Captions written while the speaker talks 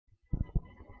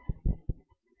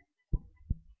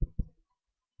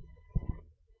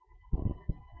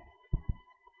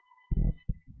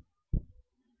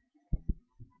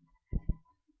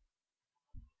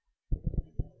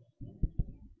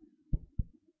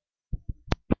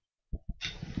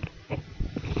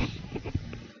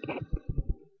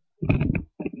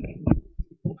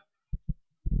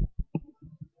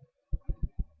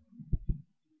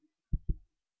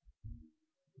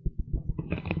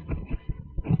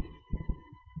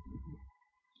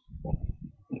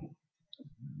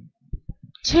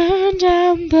Turn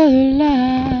down the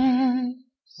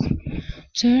lights,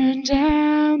 turn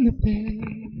down the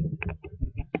bed,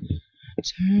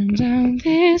 turn down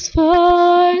these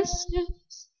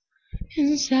voices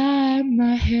inside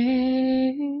my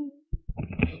head.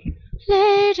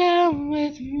 Lay down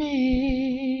with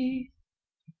me,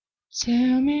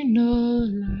 tell me no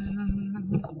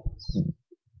lies,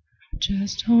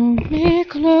 just hold me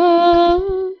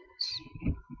close,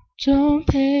 don't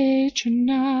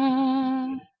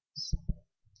patronize,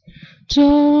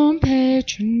 don't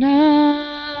patronize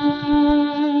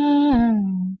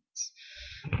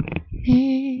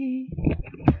me,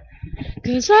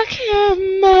 'cause I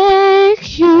can't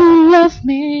make you love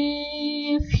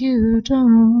me if you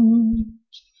don't.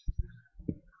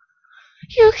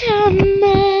 You can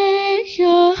make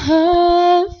your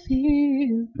heart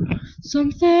feel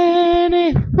something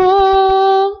it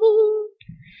won't.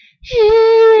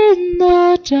 Here in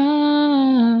the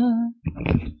dark,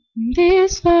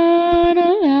 these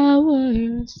final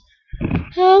hours,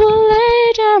 I will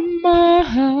lay down my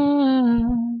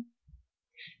heart,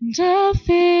 and I'll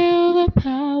feel the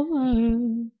power,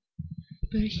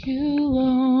 but you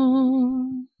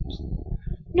won't.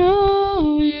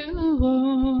 No, you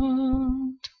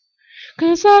won't.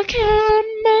 'Cause I can't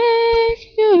make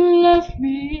you love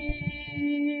me.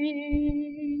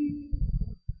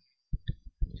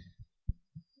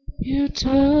 You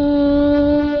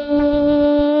don't.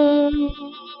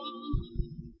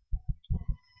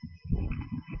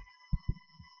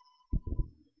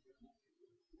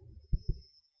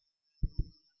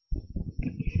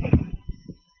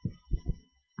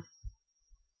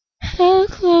 I'll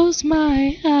close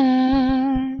my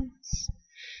eyes,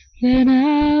 then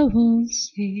I won't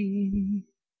see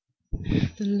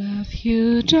the love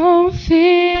you don't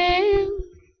feel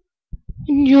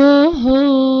when you're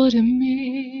holding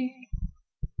me.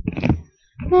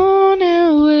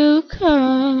 Morning will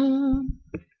come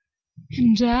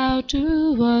and I'll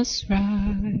do what's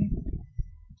right.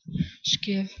 Just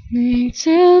give me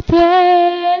till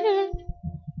then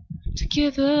to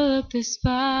give up this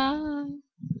fight,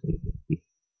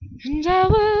 and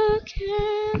I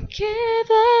can't give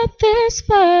up this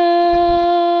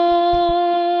fight.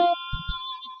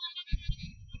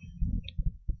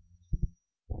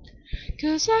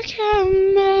 'Cause I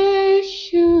can't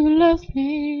make you love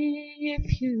me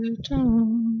if you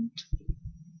don't.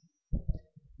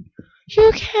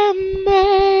 You can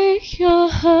make your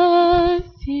heart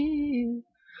feel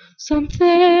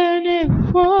something it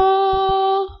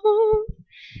won't.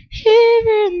 Here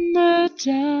in the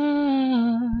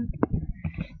dark,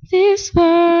 these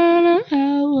final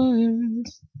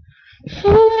hours,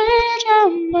 I'll lay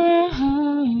down my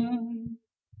heart,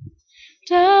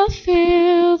 I'll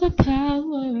feel the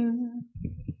power.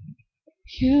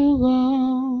 You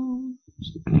won't,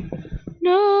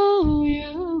 no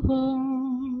you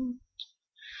won't,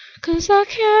 'cause I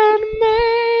can't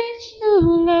make you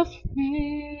love me.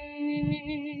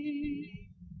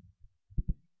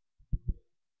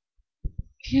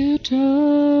 You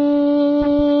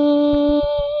don't.